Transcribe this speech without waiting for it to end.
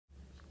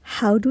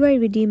How do I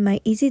redeem my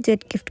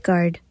easyJet gift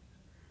card?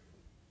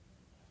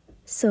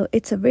 So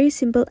it's a very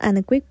simple and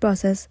a quick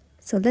process,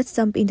 so let's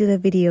jump into the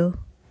video.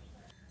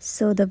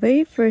 So the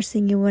very first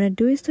thing you want to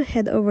do is to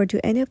head over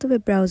to any of the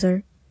web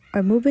browser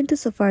or move into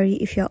Safari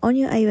if you're on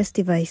your iOS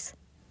device.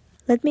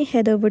 Let me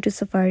head over to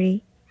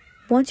Safari.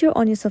 Once you're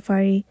on your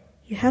Safari,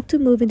 you have to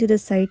move into the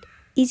site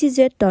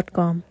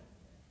easyjet.com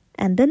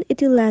and then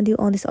it will land you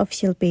on this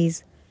official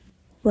page.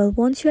 Well,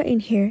 once you're in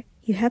here,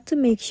 you have to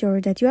make sure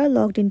that you are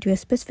logged into a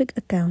specific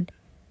account.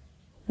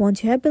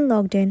 Once you have been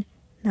logged in,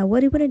 now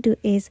what you want to do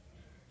is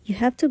you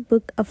have to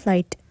book a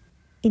flight.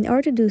 In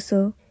order to do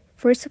so,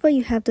 first of all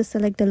you have to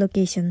select the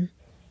location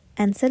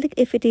and select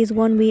if it is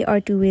one-way or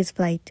two-way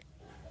flight.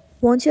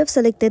 Once you have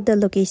selected the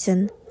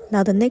location,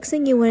 now the next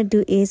thing you want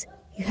to do is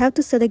you have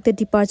to select the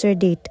departure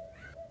date.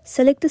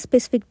 Select the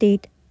specific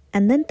date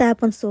and then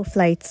tap on Show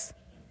Flights.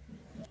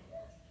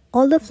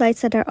 All the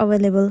flights that are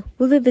available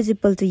will be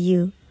visible to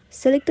you.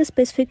 Select the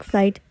specific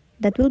flight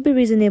that will be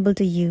reasonable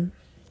to you.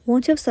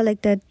 Once you have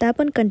selected, tap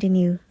on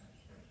Continue.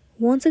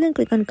 Once again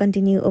click on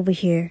Continue over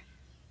here.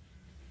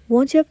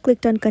 Once you have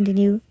clicked on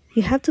Continue,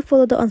 you have to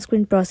follow the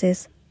on-screen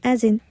process,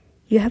 as in,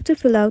 you have to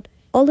fill out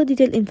all the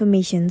detailed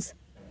informations.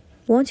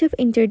 Once you have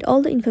entered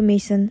all the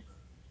information,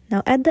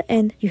 now at the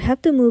end, you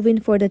have to move in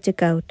for the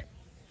checkout.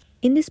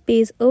 In this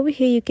page over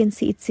here you can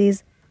see it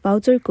says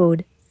voucher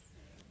code.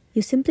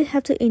 You simply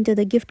have to enter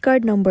the gift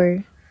card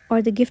number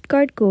or the gift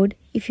card code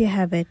if you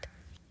have it.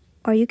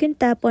 Or you can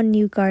tap on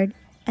New Card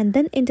and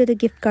then enter the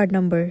gift card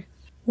number.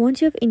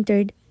 Once you have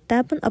entered,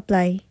 tap on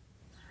Apply.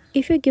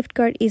 If your gift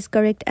card is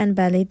correct and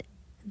valid,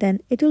 then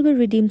it will be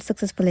redeemed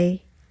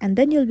successfully and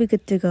then you'll be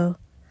good to go.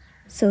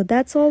 So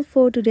that's all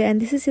for today, and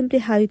this is simply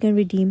how you can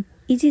redeem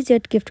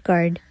easyJet gift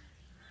card.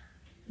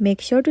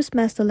 Make sure to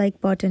smash the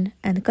like button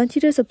and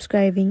consider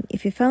subscribing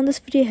if you found this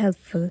video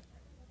helpful.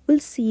 We'll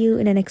see you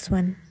in the next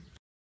one.